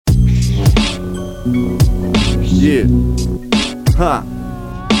Yeah. Ha.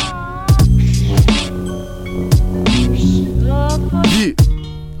 Yeah.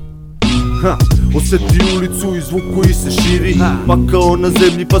 Ha. Osjeti ulicu i zvuk koji se širi, pa kao na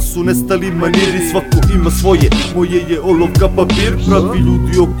zemlji pa su nestali maniri. Svako ima svoje, moje je olovka papir. Pravi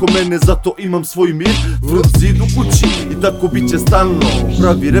ljudi oko mene, zato imam svoj mir. Tvrd zid u kući i tako bit će stalno.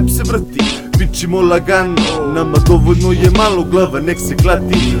 Pravi rep se vrti, pičimo lagano. Nama dovoljno je malo, glava nek se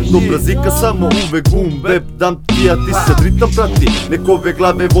klati. Dobra zika samo uvek boom bap dam ti, a ti sad ritam prati. Nek ove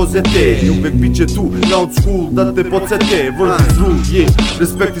glave voze te i uvek bit će tu na old school da te podsete. Word is rule, yeah,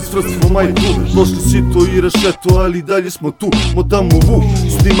 respect is first for my crew. Prošli sito i rešeto, ali dalje smo tu. Modamo vu,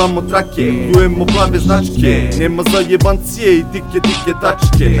 snimamo trake, pljujemo plave značke. Nema zajebancije i tike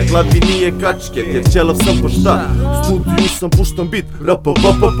tačke. Na glavi nije kačke, jer ćelav sam pa šta. U studiju sam, puštam bit, rapa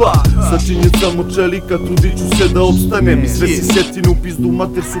pa pa pa. Sačinjen sam od čelika, trudit ću se da opstanem. I sve si sjetinu pizdu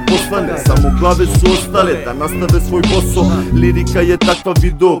mater su poslane. Samo glave su ostale da nastave svoj posao. Lirika je takva,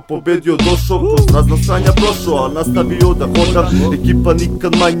 video pobedio, došao. Kroz razna sranja prošao, a nastavio da hodam. Ekipa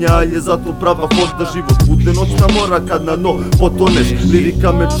nikad manja, je zato prava hoda. Život bude noćna mora kad na dno potoneš.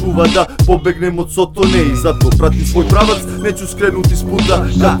 Lirika me čuva da pobegnem od sotone. I zato pratim svoj pravac, neću skrenuti s puta.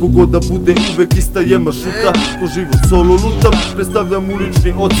 Kako god da bude, uvek ista je mašuta. Ko život solo lutam, predstavljam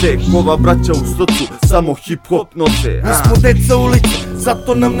ulični odsek. Ova braća u srcu samo hip hop nose. Mi smo deca ulice,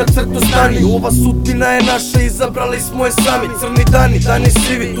 zato nam na crtu stani. Ova sudbina je naša, izabrali smo je sami. Crni dani, dani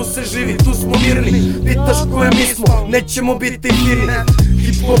sivi, tu se živi, tu smo mirni. Pitaš koje mi smo, nećemo biti firni.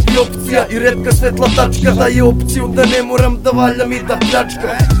 Hip hop je opcija i retka svetla tačka. Daje opciju da ne moram da valjam i da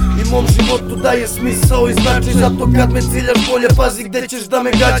pljačkam. I mom životu daje smisao i znači. Zato kad me ciljaš bolje pazi gde ćeš da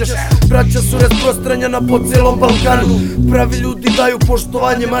me gađaš. Braća su rasprostranjena po celom Balkanu. Pravi ljudi daju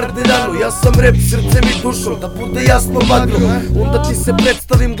poštovanje Mardeljanu. Ja sam rep srcem i dušom, da bude jasno bagrom. Onda ti se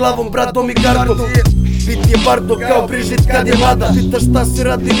predstavim glavom, bradom i gardom. Bit je bardo kao Brižit kad je mlada. Pitaš šta se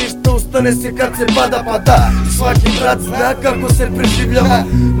radi, ništa, ustane se kad se pada. Pa da, svaki brat zna kako se preživljava.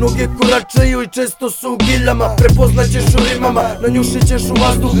 Noge koračaju i često su u giljama. Prepoznaćeš u rimama, nanjušit ćeš u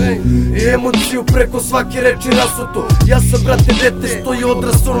vazduhu i emociju preko svake reči rasutu. Ja sam brate dete, stoji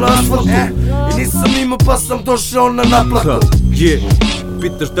odrasao na asfaltu i nisam imao pa sam došao na naplatu. Yeah,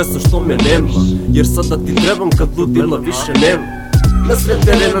 pitaš gde sam što me nema, jer sada ti trebam kad ludila više nema. Na sve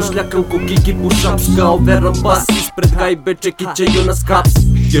terena šljakam ko Kiki push-ups, kao veran bas. Ispred gajbe čekićeju nas kaps,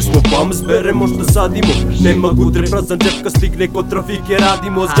 jer smo bams, beremo šta sadimo. Nema gudre, prazan džep kad stigne kod trafike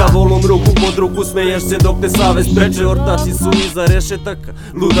radimo. S đavolom ruku pod ruku smeješ se dok te savest preče. Ortaci su iza rešetaka,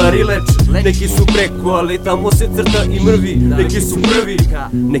 ludari leče. Neki su preko, ali tamo se crta i mrvi. Neki su prvi,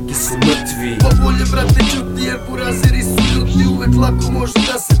 neki su mrtvi. Pa bolje brate čuti jer burazeri su ljuti. Uvek lako može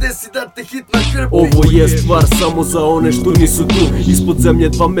da se desi da te hit na krpi. Ovo je stvar samo za one što nisu tu. Ispod zemlje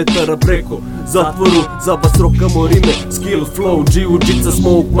 2 metara preko zatvoru, za vas rokamo rime. Skill, flow, jiu-jitsa,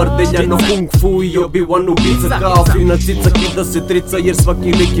 smoke, Mardeljano, kung fu i Obi1 ubica. Kao fina cica, kida se trica, jer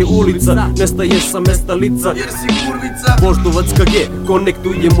svaki lik je ulica. Nestaješ sa mesta lica, jer si kurvica. Voždovac KG,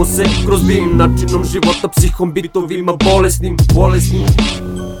 konektujemo se kroz bim. Načinom života, psihom, bitovima, bolesnim.